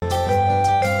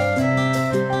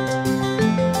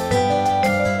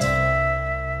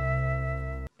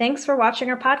Thanks for watching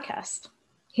our podcast.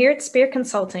 Here at Spear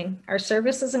Consulting, our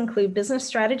services include business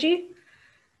strategy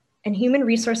and human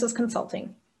resources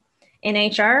consulting. In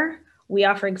HR, we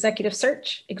offer executive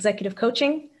search, executive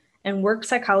coaching, and work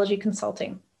psychology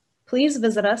consulting. Please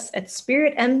visit us at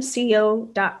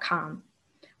spiritmco.com,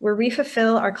 where we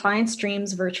fulfill our clients'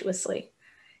 dreams virtuously.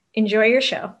 Enjoy your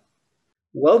show.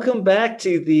 Welcome back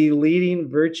to the Leading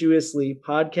Virtuously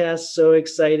podcast. So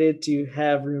excited to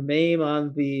have Rumame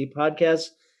on the podcast.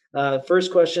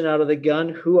 First question out of the gun,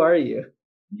 who are you?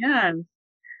 Yeah.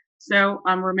 So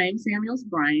I'm Rumame Samuels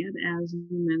Bryant, as you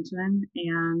mentioned,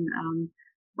 and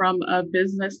from a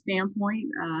business standpoint,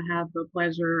 I have the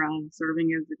pleasure of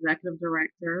serving as Executive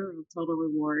Director of Total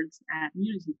Rewards at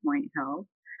Unity Point Health.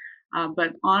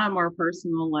 But on a more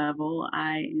personal level,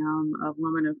 I am a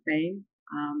woman of faith.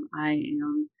 I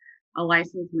am a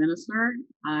licensed minister.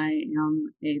 I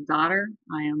am a daughter.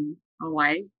 I am a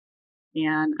wife,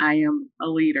 and I am a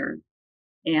leader.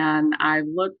 And I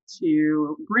look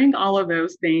to bring all of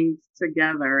those things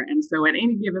together. And so at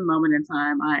any given moment in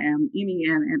time, I am any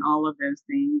and all of those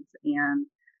things. And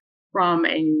from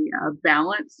a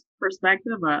balance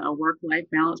perspective, a work-life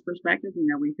balance perspective,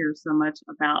 we hear so much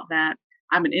about that.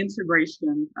 I'm an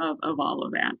integration of all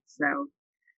of that. So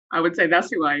I would say that's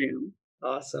who I am.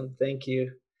 Awesome. Thank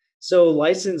you. So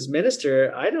licensed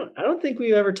minister, I don't think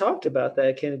we've ever talked about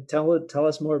that. Can you tell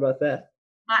us more about that?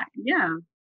 Yeah.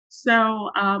 So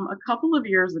a couple of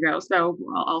years ago, so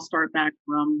I'll start back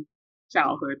from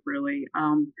childhood, really.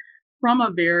 From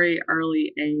a very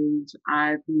early age,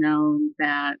 I've known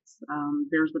that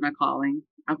there's been a calling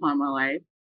upon my life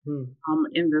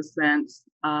in the sense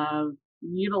of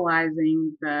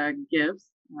utilizing the gifts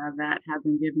that have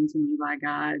been given to me by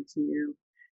God to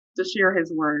share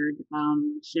His word,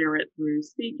 share it through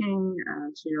speaking,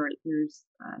 share it through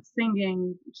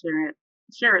singing,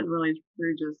 share it really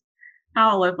through just how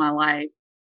I live my life.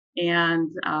 And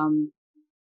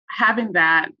having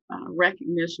that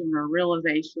recognition or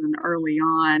realization early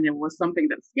on, it was something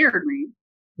that scared me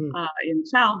in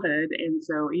childhood. And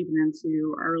so even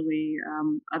into early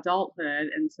adulthood.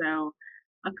 And so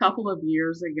a couple of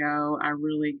years ago, I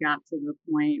really got to the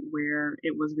point where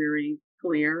it was very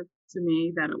clear to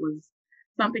me that it was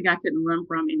something I couldn't run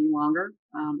from any longer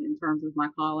in terms of my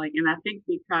calling. And I think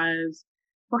because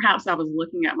perhaps I was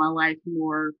looking at my life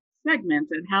more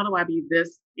segmented. How do I be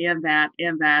this and that,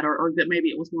 or that maybe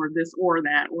it was more this or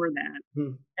that or that.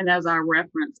 And as I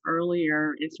referenced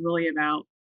earlier, it's really about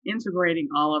integrating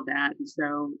all of that. And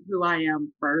so who I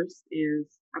am first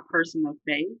is a person of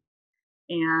faith.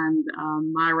 And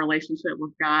my relationship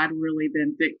with God really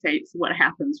then dictates what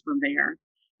happens from there.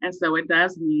 And so it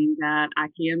does mean that I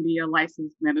can be a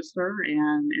licensed minister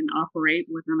and operate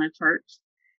within a church,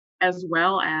 as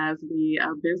well as be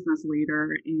a business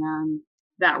leader. And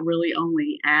that really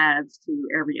only adds to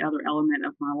every other element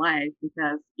of my life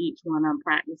because each one I'm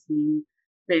practicing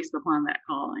based upon that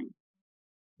calling.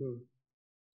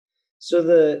 So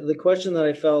the question that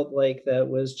I felt like that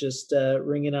was just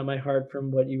ringing on my heart from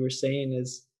what you were saying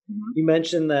is you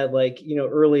mentioned that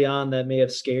early on that may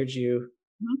have scared you,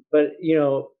 but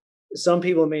some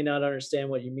people may not understand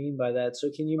what you mean by that. So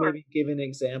can you maybe give an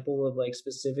example of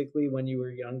specifically when you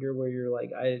were younger where you're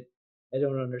like, I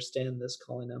don't understand this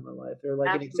calling on my life, or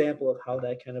an example of how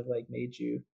that kind of made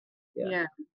you.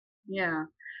 Yeah.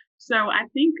 So I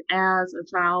think as a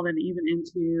child and even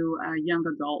into young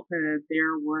adulthood,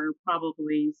 there were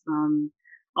probably some,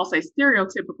 I'll say,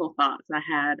 stereotypical thoughts I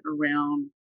had around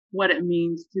what it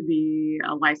means to be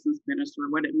a licensed minister,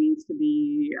 what it means to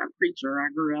be a preacher. I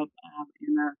grew up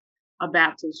in a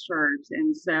Baptist church.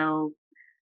 And so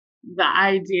the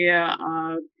idea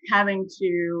of having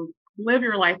to live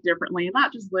your life differently, and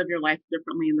not just live your life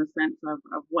differently in the sense of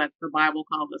what the Bible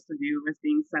calls us to do as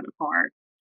being set apart,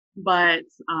 but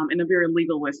in a very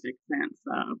legalistic sense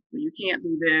of you can't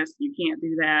do this, you can't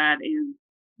do that. And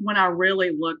when I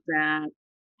really looked at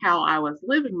how I was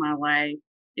living my life,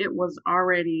 it was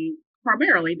already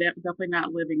primarily definitely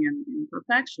not living in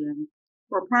perfection,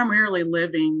 but primarily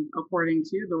living according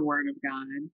to the Word of God.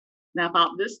 And I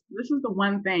thought this is the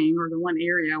one thing or the one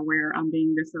area where I'm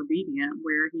being disobedient,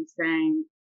 where He's saying,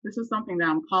 this is something that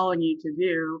I'm calling you to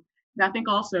do. And I think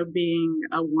also being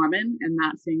a woman and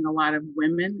not seeing a lot of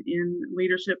women in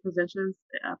leadership positions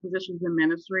in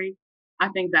ministry, I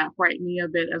think that frightened me a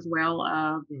bit as well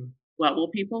of what will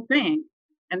people think,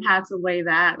 and had to lay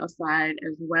that aside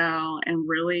as well and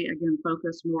really, again,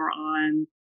 focus more on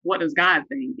what does God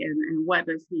think and what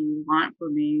does He want for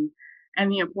me,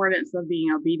 and the importance of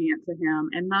being obedient to Him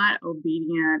and not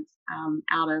obedient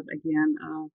out of, again,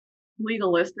 a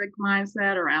legalistic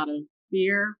mindset or out of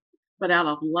fear, but out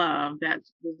of love that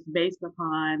was based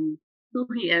upon who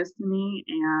he is to me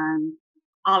and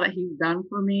all that he's done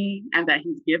for me and that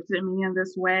he's gifted me in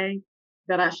this way,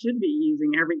 that I should be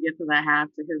using every gift that I have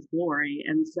to his glory.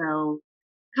 And so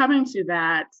coming to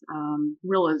that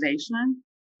realization,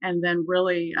 and then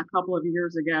really a couple of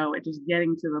years ago, it just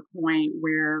getting to the point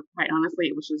where, quite honestly,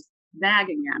 it was just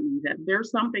nagging at me that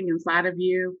there's something inside of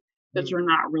you that you're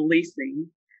not releasing.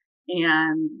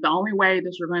 And the only way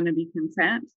that you're going to be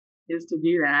content is to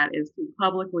do that, is to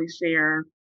publicly share.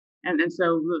 And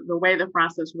so the way the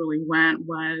process really went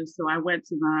was, so I went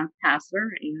to my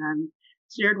pastor and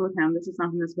shared with him, this is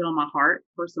something that's been on my heart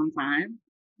for some time.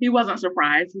 He wasn't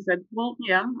surprised. He said, well,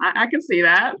 yeah, I can see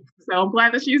that. So I'm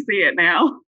glad that you see it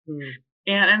now. Mm.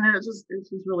 And then it just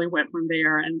really went from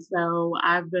there. And so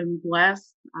I've been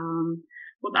blessed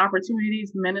with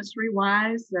opportunities ministry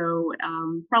wise. So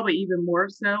probably even more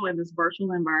so in this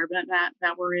virtual environment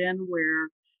that we're in, where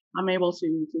I'm able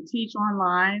to teach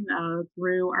online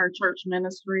through our church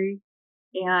ministry.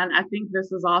 And I think this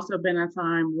has also been a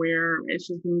time where it's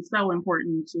just been so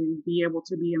important to be able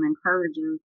to be an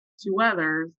encourager to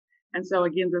others. And so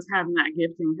again, just having that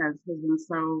gifting has been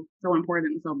so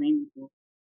important and so meaningful.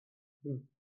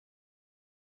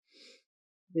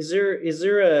 Is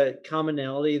there a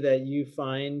commonality that you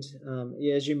find,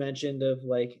 as you mentioned, of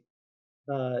like,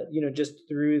 just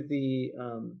through the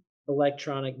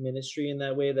electronic ministry in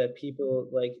that way that people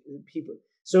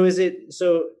So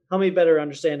help me better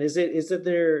understand. Is it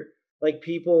there, like,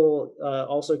 people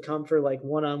also come for like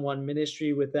one-on-one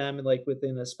ministry with them and like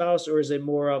within a spouse, or is it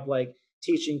more of like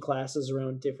teaching classes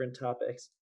around different topics?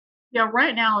 Yeah,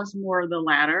 right now it's more of the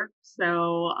latter. So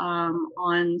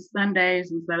on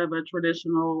Sundays, instead of a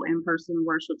traditional in-person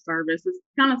worship service, it's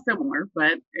kind of similar,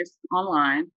 but it's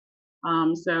online.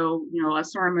 So, a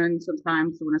sermon,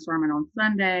 sometimes doing a sermon on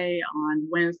Sunday, on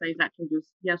Wednesdays, actually just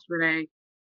yesterday,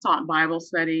 taught Bible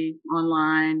study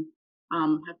online.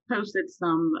 Have posted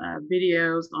some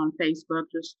videos on Facebook,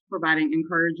 just providing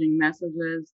encouraging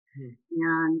messages.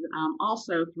 And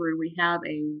also we have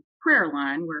a prayer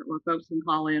line where folks can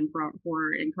call in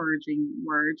for encouraging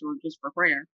words or just for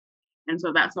prayer. And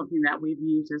so that's something that we've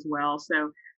used as well.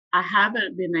 So I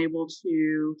haven't been able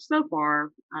to so far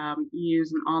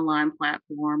use an online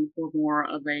platform for more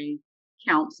of a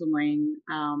counseling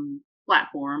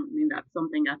platform. I mean, that's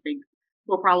something I think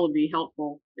will probably be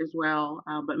helpful as well,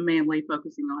 but mainly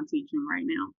focusing on teaching right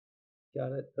now.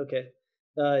 Got it. Okay.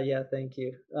 Yeah, thank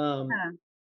you. Yeah.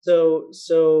 So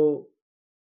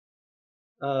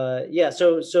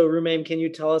Rumame, can you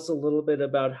tell us a little bit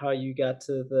about how you got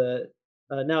to the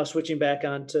now switching back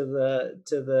on to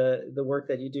the work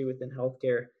that you do within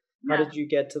healthcare? How Yeah, did you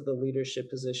get to the leadership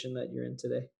position that you're in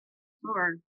today?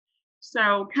 sure.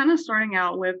 So, kind of starting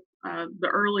out with the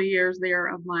early years there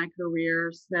of my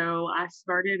career. So, I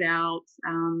started out,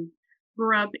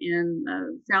 grew up in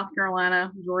South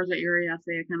Carolina, Georgia area. I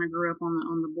say I kind of grew up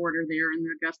on the border there in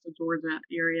the Augusta, Georgia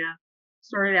area.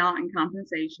 Started out in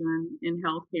compensation in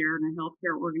healthcare in a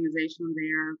healthcare organization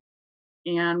there,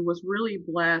 and was really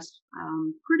blessed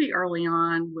pretty early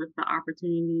on with the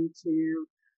opportunity to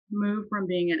move from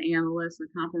being an analyst,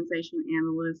 a compensation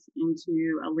analyst,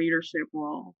 into a leadership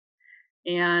role.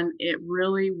 And it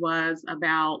really was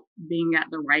about being at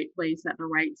the right place at the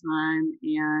right time.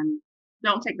 And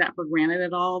don't take that for granted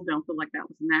at all. Don't feel like that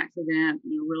was an accident.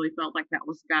 Really felt like that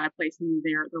was God placing me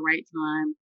there at the right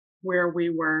time, where we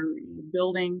were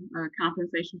building a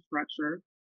compensation structure.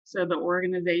 So the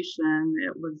organization,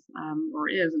 it was or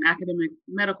is an academic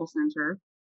medical center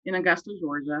in Augusta,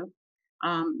 Georgia.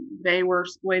 They were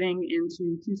splitting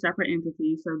into two separate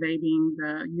entities, so they being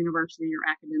the university or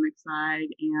academic side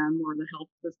and more the health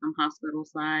system hospital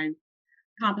side.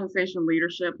 Compensation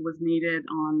leadership was needed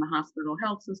on the hospital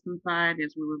health system side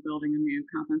as we were building a new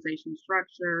compensation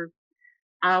structure.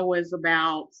 I was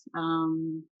about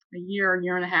a year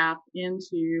and a half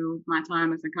into my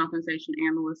time as a compensation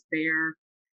analyst there,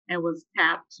 and was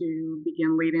tapped to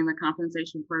begin leading the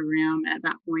compensation program at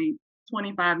that point,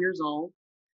 25 years old.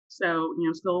 So,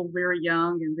 still very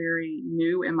young and very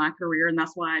new in my career. And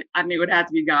that's why I knew it had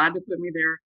to be God to put me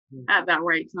there at that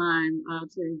right time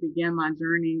to begin my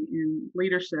journey in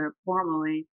leadership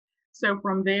formally. So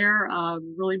from there,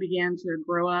 really began to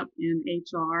grow up in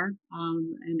HR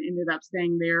and ended up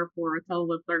staying there for a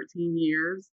total of 13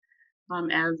 years.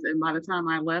 And by the time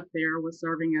I left there, was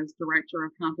serving as director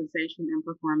of compensation and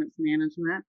performance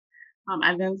management.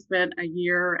 I then spent a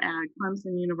year at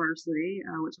Clemson University,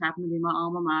 which happened to be my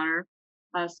alma mater.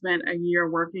 I spent a year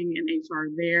working in HR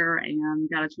there and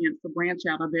got a chance to branch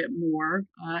out a bit more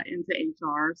into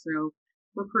HR. So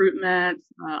recruitment,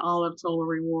 all of total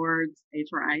rewards,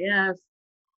 HRIS,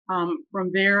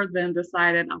 From there, then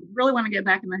decided I really want to get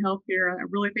back into healthcare. I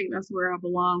really think that's where I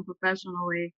belong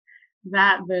professionally.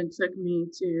 That then took me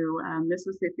to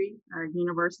Mississippi,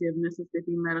 University of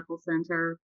Mississippi Medical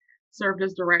Center, served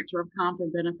as director of comp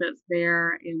and benefits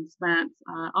there, and spent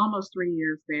almost 3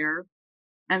 years there.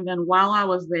 And then while I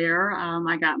was there,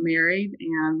 I got married,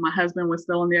 and my husband was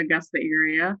still in the Augusta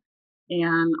area,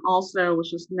 and also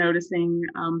was just noticing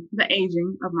the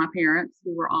aging of my parents,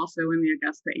 who were also in the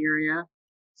Augusta area.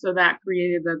 So that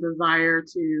created the desire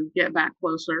to get back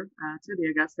closer to the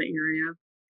Augusta area.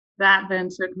 That then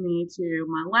took me to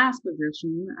my last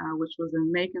position, which was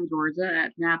in Macon, Georgia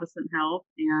at Navicent Health,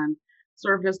 and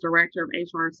served as director of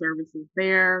HR services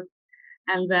there.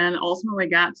 And then ultimately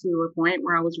got to a point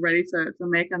where I was ready to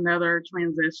make another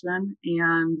transition,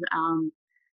 and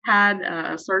had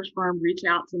a search firm reach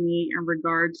out to me in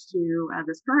regards to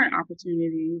this current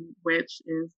opportunity, which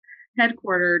is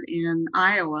headquartered in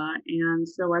Iowa. And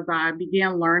so as I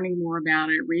began learning more about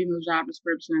it, reading the job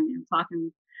description and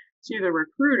talking to the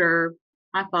recruiter,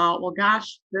 I thought, well,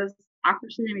 gosh, this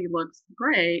opportunity looks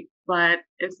great, but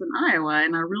it's in Iowa,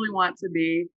 and I really want to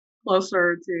be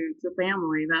closer to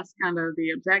family. That's kind of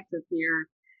the objective here.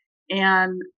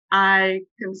 And I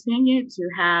continue to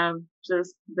have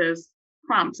just this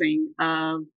prompting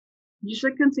of you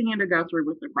should continue to go through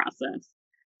with the process.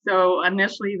 So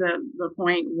initially, the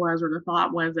point was, or the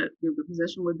thought was, that the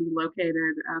position would be located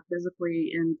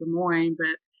physically in Des Moines,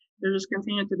 but there just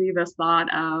continued to be this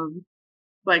thought of,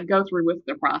 like, go through with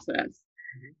the process.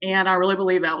 And I really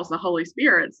believe that was the Holy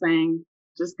Spirit saying,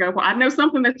 just go. I know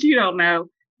something that you don't know,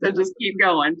 so just keep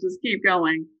going, just keep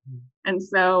going. And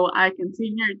so I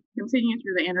continued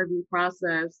through the interview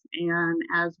process. And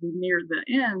as we neared the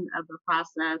end of the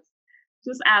process,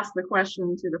 just asked the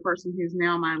question to the person who's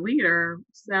now my leader.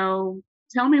 So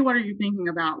tell me, what are you thinking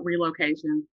about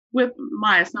relocation? With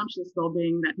my assumption still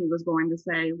being that he was going to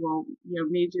say, well,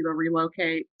 need you to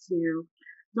relocate to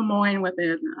Des Moines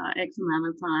within X amount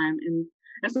of time. And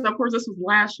so, of course, this was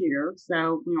last year.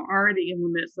 So, already in the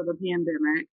midst of the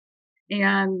pandemic.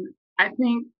 And I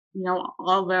think,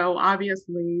 although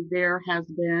obviously there has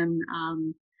been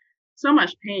so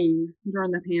much pain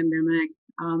during the pandemic,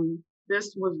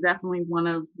 this was definitely one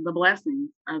of the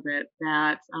blessings of it,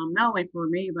 that not only for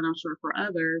me, but I'm sure for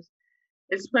others,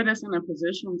 it's put us in a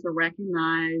position to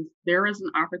recognize there is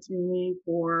an opportunity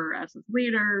for us as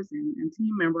leaders and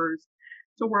team members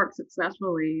to work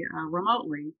successfully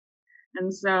remotely.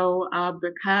 And so,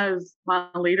 because my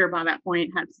leader by that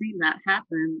point had seen that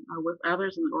happen with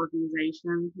others in the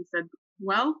organization, he said,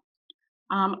 well,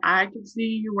 I could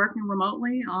see you working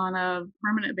remotely on a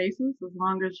permanent basis as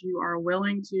long as you are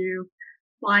willing to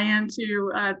fly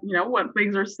into, when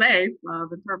things are safe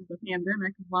in terms of the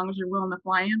pandemic. As long as you're willing to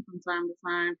fly in from time to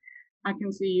time, I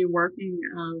can see you working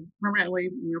permanently,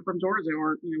 from Georgia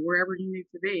or wherever you need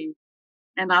to be.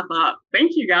 And I thought,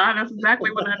 thank you, God. That's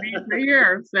exactly what I need to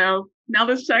hear. So now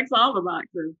this checks all the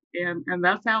boxes, and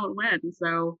that's how it went. And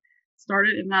so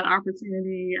started in that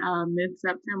opportunity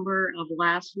mid-September of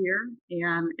last year,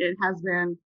 and it has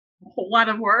been a whole lot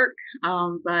of work,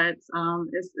 but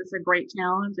it's a great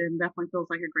challenge and definitely feels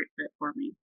like a great fit for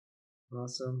me.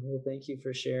 Awesome. Well, thank you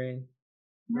for sharing.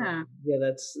 Yeah. Yeah,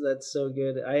 that's so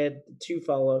good. I had 2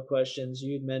 follow-up questions.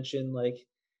 You'd mentioned, like,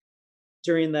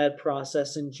 during that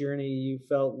process and journey, you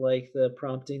felt like the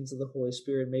promptings of the Holy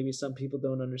Spirit. Maybe some people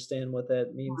don't understand what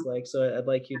that means. Like, so I'd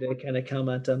like you to kind of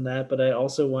comment on that. But I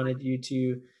also wanted you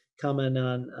to comment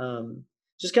on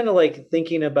just kind of like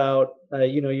thinking about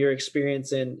your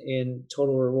experience in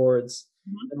Total Rewards,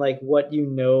 and like what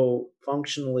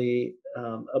functionally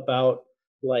about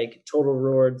like Total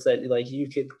Rewards that like you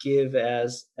could give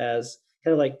as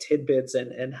kind of like tidbits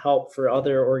and help for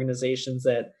other organizations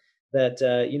that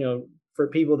for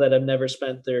people that have never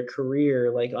spent their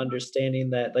career, like understanding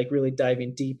that, like really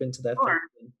diving deep into that Sure.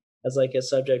 function as like a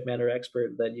subject matter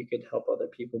expert, that you could help other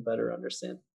people better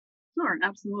understand. Sure,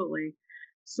 absolutely.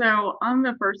 So on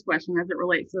the first question, as it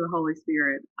relates to the Holy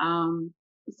Spirit,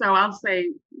 so I'll say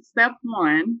step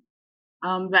one,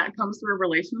 that comes through a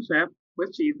relationship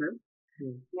with Jesus.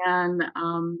 And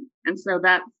so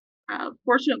that's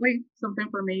fortunately something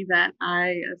for me that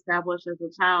I established as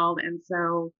a child. And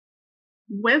so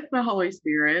with the Holy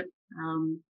Spirit,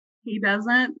 he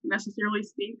doesn't necessarily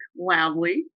speak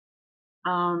loudly.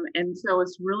 And so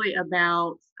it's really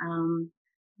about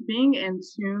being in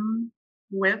tune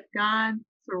with God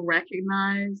to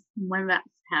recognize when that's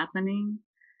happening.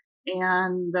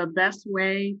 And the best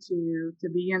way to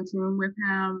be in tune with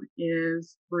him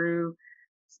is through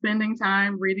spending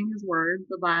time reading his word,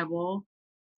 the Bible,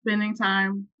 spending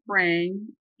time praying,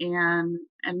 and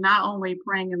not only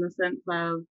praying in the sense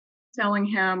of telling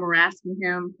him or asking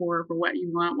him for what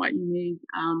you want, what you need,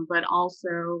 but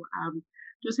also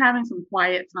just having some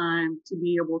quiet time to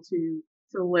be able to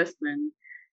listen.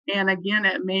 And again,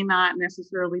 it may not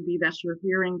necessarily be that you're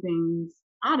hearing things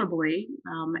audibly,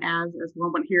 as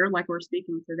one would hear, like we're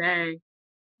speaking today,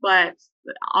 but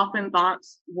often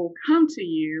thoughts will come to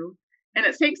you. And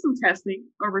it takes some testing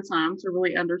over time to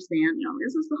really understand,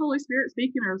 is this the Holy Spirit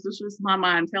speaking, or is this just my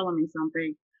mind telling me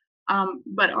something?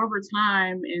 But over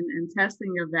time and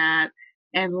testing of that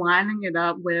and lining it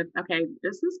up with, okay,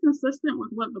 this is consistent with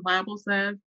what the Bible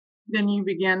says, then you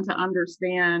begin to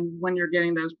understand when you're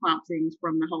getting those promptings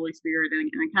from the Holy Spirit. And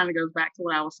it kind of goes back to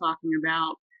what I was talking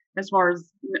about as far as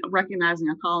recognizing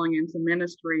a calling into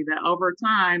ministry, that over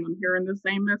time I'm hearing the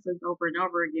same message over and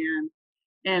over again,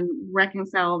 and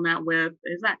reconciling that with,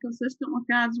 is that consistent with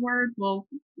God's word? Well,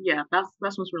 yeah, that's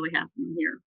what's really happening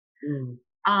here. Mm.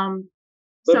 Um,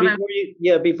 But so before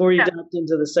you yeah, jumped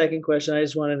into the second question, I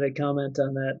just wanted to comment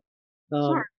on that.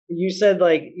 sure. You said,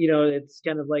 like, it's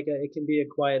kind of like it can be a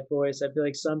quiet voice. I feel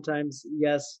like sometimes,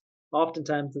 yes,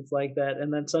 oftentimes it's like that,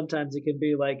 and then sometimes it can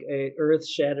be like a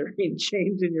earth-shattering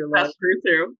change in your life. That's true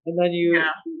too. And then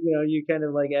Yeah. you kind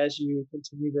of, like, as you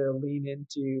continue to lean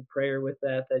into prayer with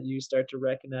that you start to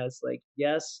recognize, like,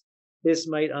 yes, this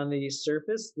might on the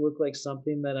surface look like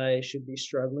something that I should be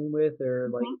struggling with or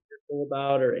like Mhm. fearful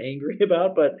about or angry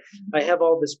about, but I have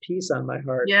all this peace on my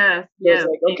heart. Yes, So it's yes.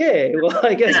 like, okay, well,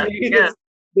 I guess Yeah, maybe yeah,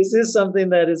 this is something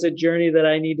that is a journey that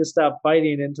I need to stop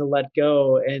fighting and to let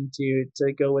go and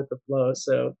to go with the flow.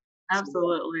 So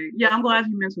absolutely. Yeah, I'm glad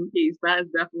you mentioned peace. That is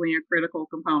definitely a critical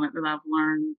component that I've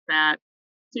learned, that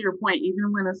to your point,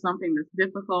 even when it's something that's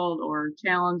difficult or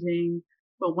challenging,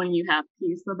 but when you have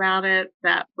peace about it,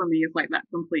 that for me is like that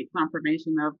complete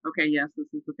confirmation of, okay, yes,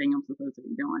 this is the thing I'm supposed to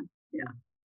be doing. Yeah.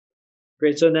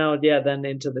 great. So now, yeah, then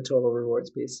into the total rewards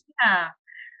piece. Yeah.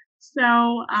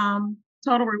 So,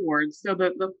 total rewards. So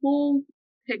the full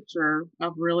picture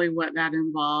of really what that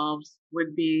involves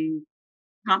would be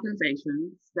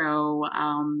compensation. So,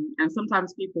 and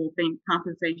sometimes people think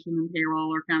compensation and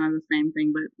payroll are kind of the same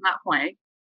thing, but not quite.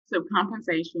 So,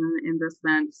 compensation in the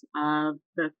sense of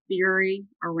the theory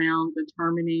around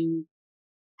determining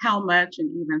how much and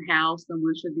even how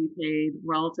someone should be paid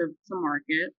relative to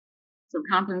market. So,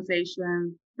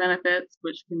 compensation benefits,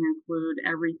 which can include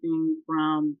everything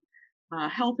from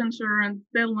health insurance,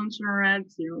 dental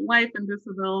insurance, life and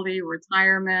disability,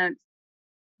 retirement.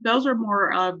 Those are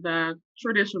more of the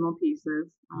traditional pieces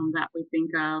that we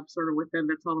think of sort of within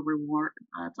the total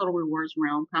rewards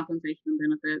realm, compensation and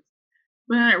benefits.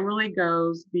 But then it really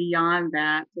goes beyond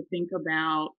that to think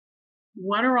about,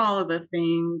 what are all of the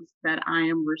things that I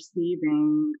am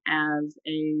receiving as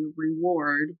a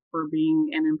reward for being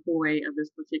an employee of this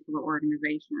particular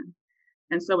organization.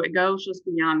 And so it goes just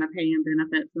beyond the pay and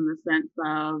benefits in the sense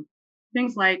of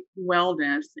things like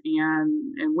wellness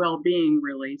and well-being,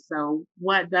 really. So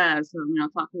what does, so,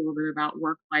 talk a little bit about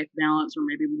work-life balance, or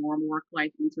maybe more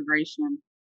work-life integration.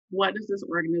 What does this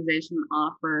organization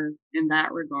offer in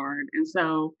that regard? And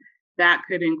so that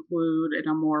could include, at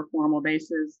a more formal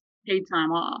basis, paid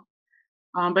time off.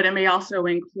 But it may also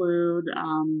include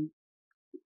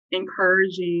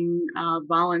encouraging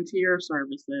volunteer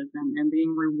services and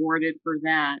being rewarded for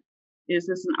that. Is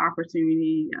this an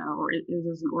opportunity, or is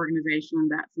this an organization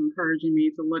that's encouraging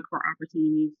me to look for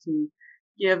opportunities to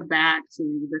give back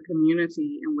to the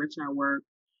community in which I work?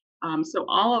 So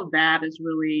all of that is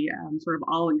really sort of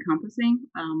all encompassing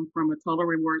from a total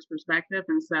rewards perspective.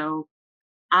 And so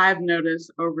I've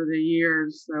noticed over the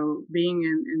years, so being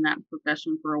in that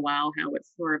profession for a while, how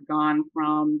it's sort of gone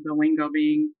from the lingo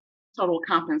being total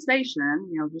compensation,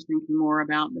 just thinking more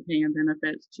about the pay and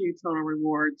benefits, to total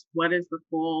rewards. What is the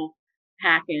full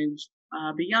package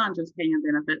beyond just pay and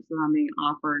benefits that I'm being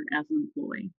offered as an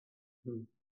employee? Hmm.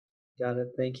 Got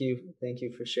it. Thank you. Thank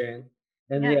you for sharing.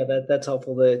 And Yeah, yeah, that's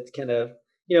helpful to kind of,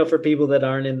 for people that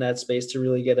aren't in that space to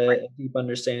really get right. a deep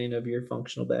understanding of your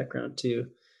functional background too.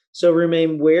 So,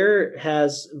 Rumame, where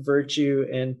has virtue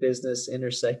and business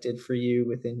intersected for you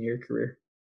within your career?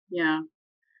 Yeah.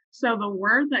 So the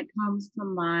word that comes to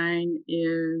mind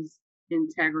is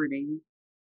integrity.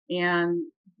 And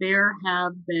there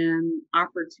have been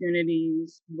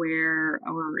opportunities where,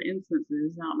 or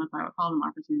instances, I don't know if I would call them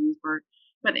opportunities,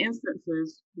 but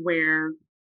instances where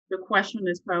the question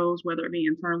is posed, whether it be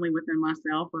internally within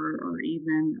myself or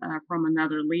even from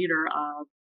another leader, of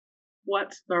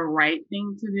what's the right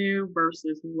thing to do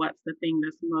versus what's the thing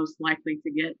that's most likely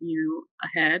to get you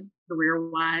ahead career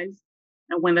wise.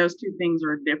 And when those two things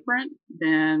are different,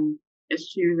 then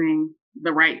it's choosing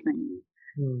the right thing.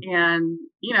 Hmm. And,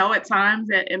 at times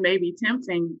it may be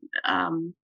tempting.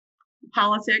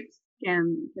 Politics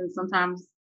can sometimes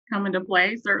come into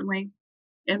play, certainly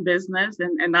in business,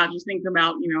 and not just think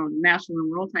about, national and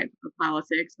world type of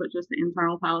politics, but just the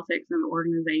internal politics in the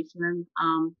organization.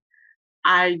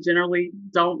 I generally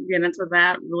don't get into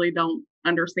that, really don't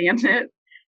understand it,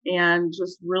 and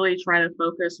just really try to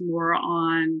focus more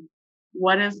on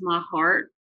what is my heart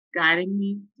guiding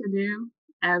me to do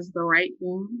as the right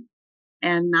thing,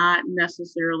 and not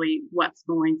necessarily what's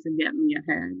going to get me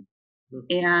ahead.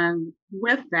 Mhm. And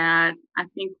with that, I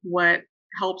think what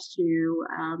helps to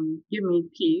give me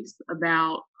peace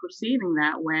about proceeding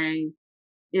that way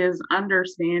is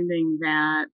understanding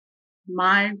that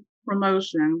my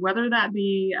promotion, whether that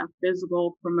be a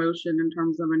physical promotion in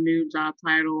terms of a new job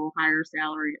title, higher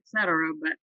salary, etc.,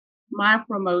 but my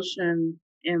promotion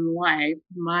in life,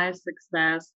 my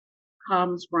success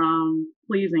comes from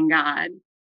pleasing God.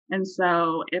 And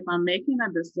so if I'm making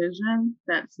a decision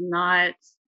that's not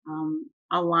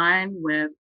aligned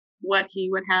with what He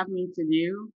would have me to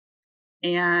do,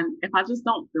 and if I just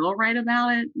don't feel right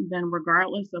about it, then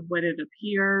regardless of what it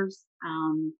appears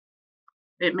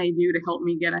it may do to help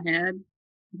me get ahead,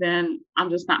 then I'm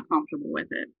just not comfortable with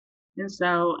it. And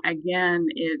so again,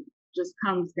 it just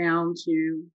comes down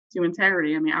to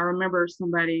integrity. I mean, I remember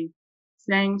somebody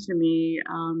saying to me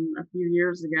a few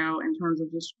years ago, in terms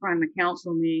of just trying to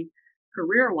counsel me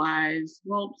career wise,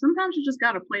 well, sometimes you just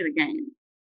got to play the game.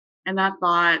 And I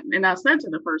thought, and I said to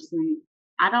the person,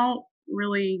 I don't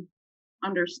really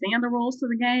understand the rules to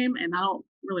the game, and I don't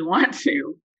really want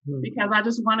to, because I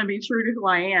just want to be true to who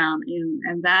I am,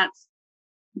 and that's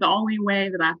the only way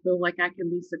that I feel like I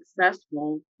can be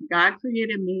successful. God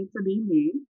created me to be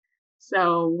me.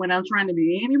 So when I'm trying to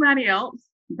be anybody else,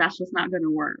 that's just not going to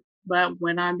work. But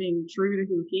when I'm being true to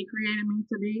who He created me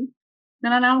to be,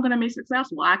 then I know I'm going to be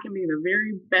successful. I can be the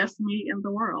very best me in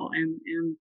the world,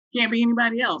 and can't be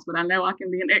anybody else, but I know I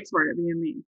can be an expert at being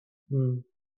me. Hmm.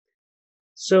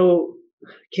 So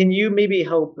can you maybe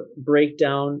help break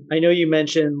down? I know you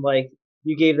mentioned, like,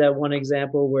 you gave that one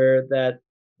example where that,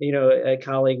 a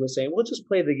colleague was saying, "Well, just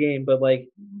play the game," but like,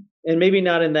 and maybe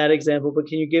not in that example, but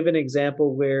can you give an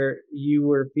example where you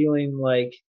were feeling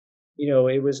like,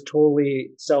 it was totally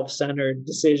self-centered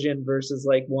decision versus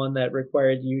like one that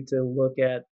required you to look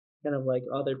at kind of like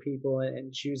other people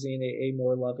and choosing a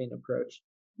more loving approach?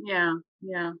 Yeah,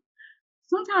 yeah.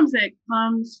 Sometimes it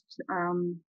comes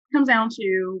down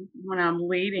to when I'm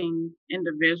leading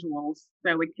individuals.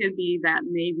 So it could be that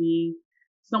maybe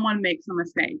someone makes a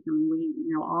mistake. I mean,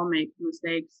 we all make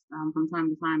mistakes from time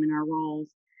to time in our roles,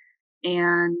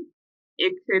 and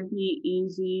it could be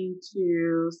easy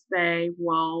to say,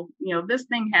 well, this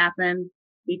thing happened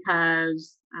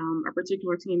because a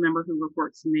particular team member who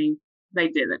reports to me, they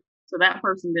did it. So that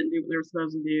person didn't do what they were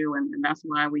supposed to do, and that's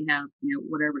why we have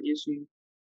whatever issue.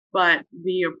 But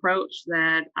the approach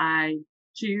that I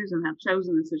choose and have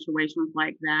chosen in situations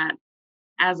like that,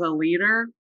 as a leader,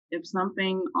 if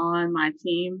something on my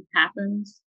team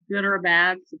happens, good or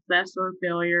bad, success or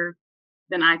failure,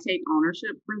 then I take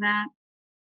ownership for that.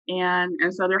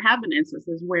 And so there have been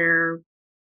instances where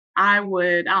I don't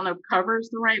know if cover is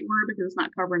the right word, because it's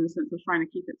not cover in the sense of trying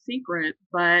to keep it secret,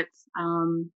 but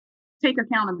take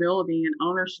accountability and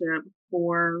ownership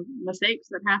for mistakes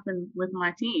that happen with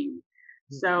my team.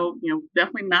 So,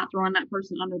 definitely not throwing that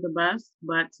person under the bus,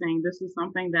 but saying this is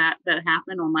something that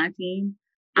happened on my team.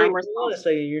 Wait, I'm hold on a responsible.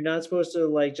 second. You're not supposed to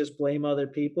like just blame other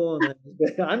people and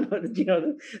then I'm not,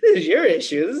 this is your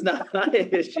issue. This is not my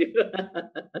issue.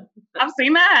 I've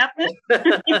seen that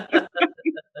happen.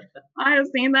 I have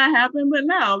seen that happen, but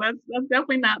no, that's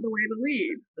definitely not the way to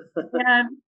lead.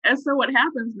 And so what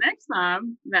happens next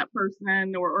time that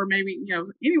person, or maybe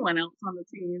anyone else on the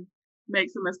team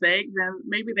makes a mistake, then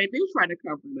maybe they do try to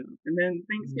cover it up, and then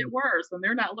things get worse, and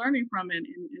they're not learning from it,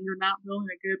 and you're not building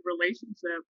a good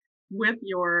relationship with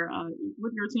your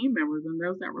team members and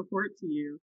those that report to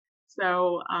you.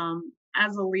 So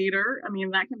as a leader, I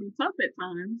mean, that can be tough at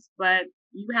times, but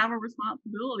you have a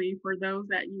responsibility for those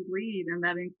that you lead, and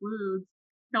that includes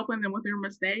helping them with their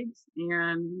mistakes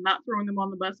and not throwing them on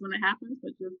the bus when it happens,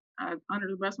 but just under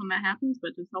the bus when that happens,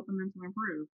 but just helping them to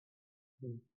improve.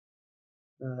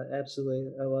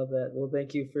 Absolutely. I love that. Well,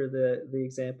 thank you for the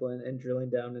example and drilling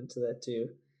down into that too.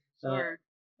 Uh, Sure.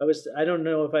 I don't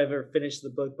know if I've ever finished the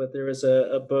book, but there was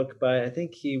a book by, I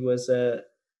think he was a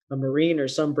Marine or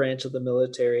some branch of the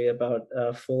military, about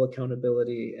full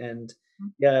accountability. And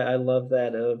Mhm. yeah, I love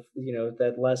that, of,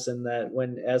 that lesson that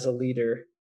when, as a leader,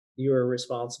 you are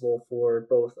responsible for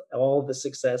both all the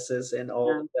successes and all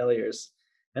Yeah. the failures.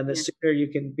 And the Yeah. sooner you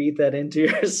can beat that into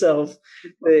yourself,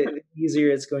 the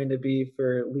easier it's going to be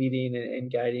for leading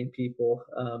and guiding people.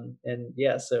 And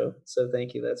yeah, so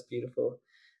thank you. That's beautiful.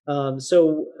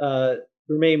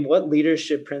 Rumame, what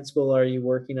leadership principle are you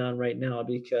working on right now?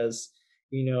 Because,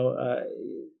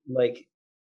 like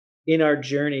in our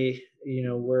journey,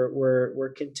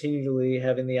 we're continually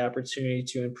having the opportunity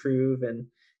to improve and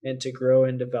to grow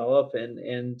and develop.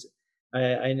 And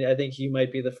I think you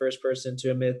might be the first person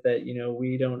to admit that,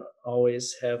 we don't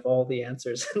always have all the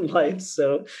answers in life.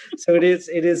 So it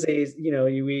is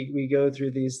we go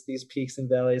through these peaks and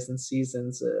valleys and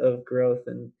seasons of growth.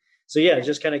 And so, yeah,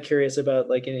 just kind of curious about,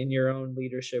 like, in your own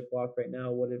leadership walk right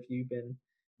now, what have you been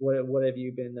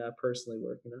personally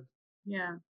working on?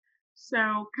 Yeah. So,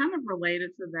 kind of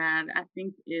related to that, I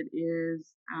think it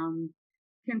is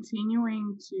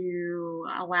continuing to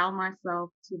allow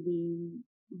myself to be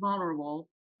vulnerable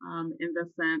in the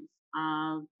sense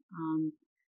of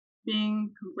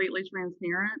being completely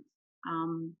transparent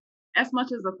as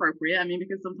much as appropriate. I mean,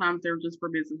 because sometimes they're just for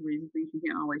business reasons, things you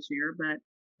can't always share, but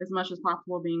as much as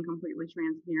possible, being completely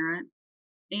transparent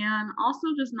and also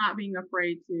just not being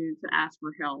afraid to ask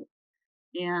for help.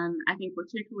 And I think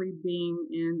particularly being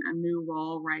in a new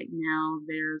role right now,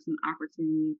 there's an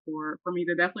opportunity for me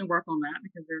to definitely work on that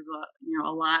because there's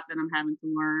a lot that I'm having to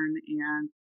learn and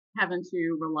having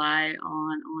to rely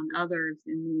on others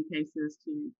in many cases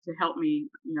to help me,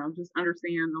 just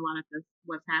understand a lot of this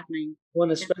what's happening Well,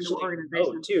 and in the new especially remote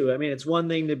organization. too. I mean, it's one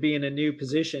thing to be in a new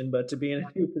position, but to be in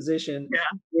a new position Yeah,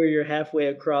 where you're halfway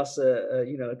across a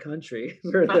country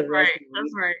for that's the rest right. of the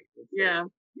That's week. right. Yeah,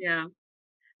 yeah.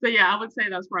 So yeah, I would say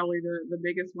that's probably the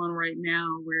biggest one right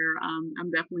now where I'm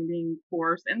definitely being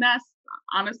forced. And that's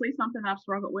honestly something I've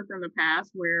struggled with in the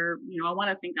past where, I want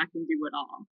to think I can do it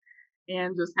all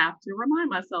and just have to remind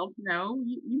myself, no,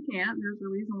 you can't. There's a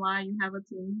reason why you have a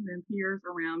team and peers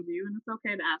around you, and it's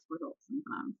okay to ask for help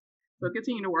sometimes. So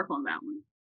continue to work on that one.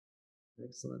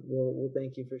 Excellent. Well,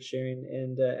 thank you for sharing.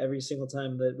 And every single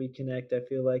time that we connect, I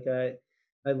feel like I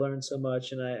learn so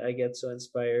much, and I get so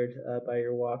inspired by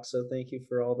your walk. So thank you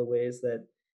for all the ways that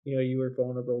you were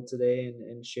vulnerable today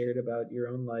and shared about your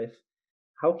own life.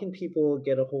 How can people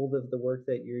get a hold of the work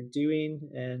that you're doing,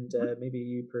 and Mhm. maybe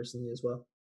you personally as well?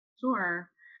 Sure.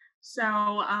 So,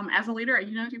 as a leader at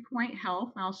Unity Point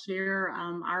Health, I'll share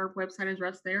our website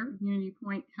address there,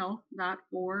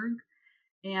 unitypointhealth.org.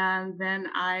 And then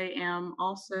I am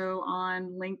also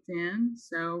on LinkedIn.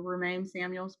 So Rumame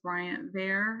Samuels Bryant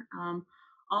there.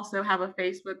 Also have a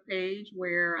Facebook page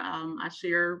where I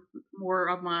share more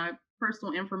of my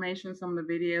personal information, some of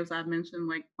the videos I've mentioned,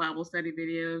 like Bible study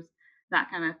videos, that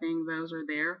kind of thing. Those are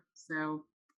there. So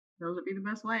those would be the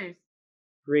best ways.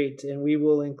 Great, and we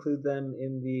will include them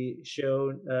in the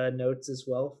show notes as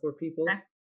well for people. Okay.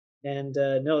 And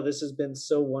no, this has been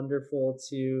so wonderful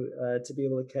to be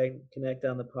able to connect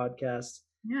on the podcast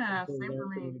and Yeah, to same for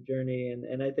learn from me. your journey.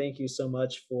 And I thank you so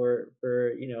much for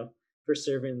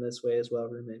serving this way as well,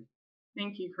 Rumi.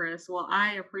 Thank you, Chris. Well,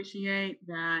 I appreciate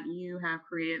that you have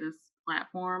created this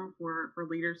platform for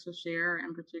leaders to share,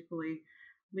 and particularly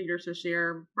leaders to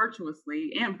share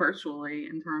virtuously and virtually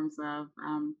in terms of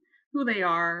who they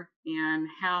are and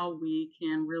how we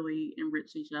can really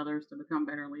enrich each other to become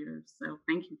better leaders. So,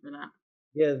 thank you for that.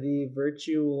 Yeah, the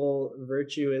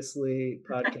virtuously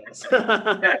podcast.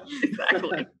 Yes,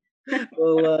 exactly.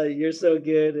 Well, you're so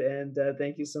good, and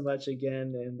thank you so much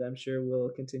again. And I'm sure we'll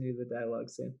continue the dialogue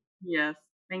soon. Yes.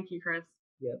 Thank you, Chris.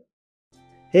 Yep.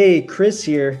 Hey, Chris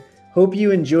here. Hope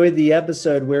you enjoyed the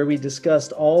episode where we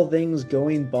discussed all things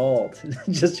going bald.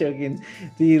 Just joking.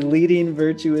 The Leading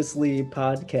Virtuously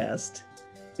podcast.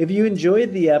 If you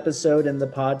enjoyed the episode and the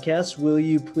podcast, will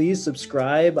you please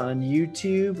subscribe on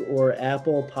YouTube or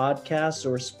Apple Podcasts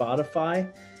or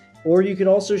Spotify? Or you could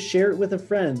also share it with a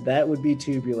friend. That would be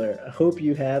tubular. I hope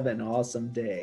you have an awesome day.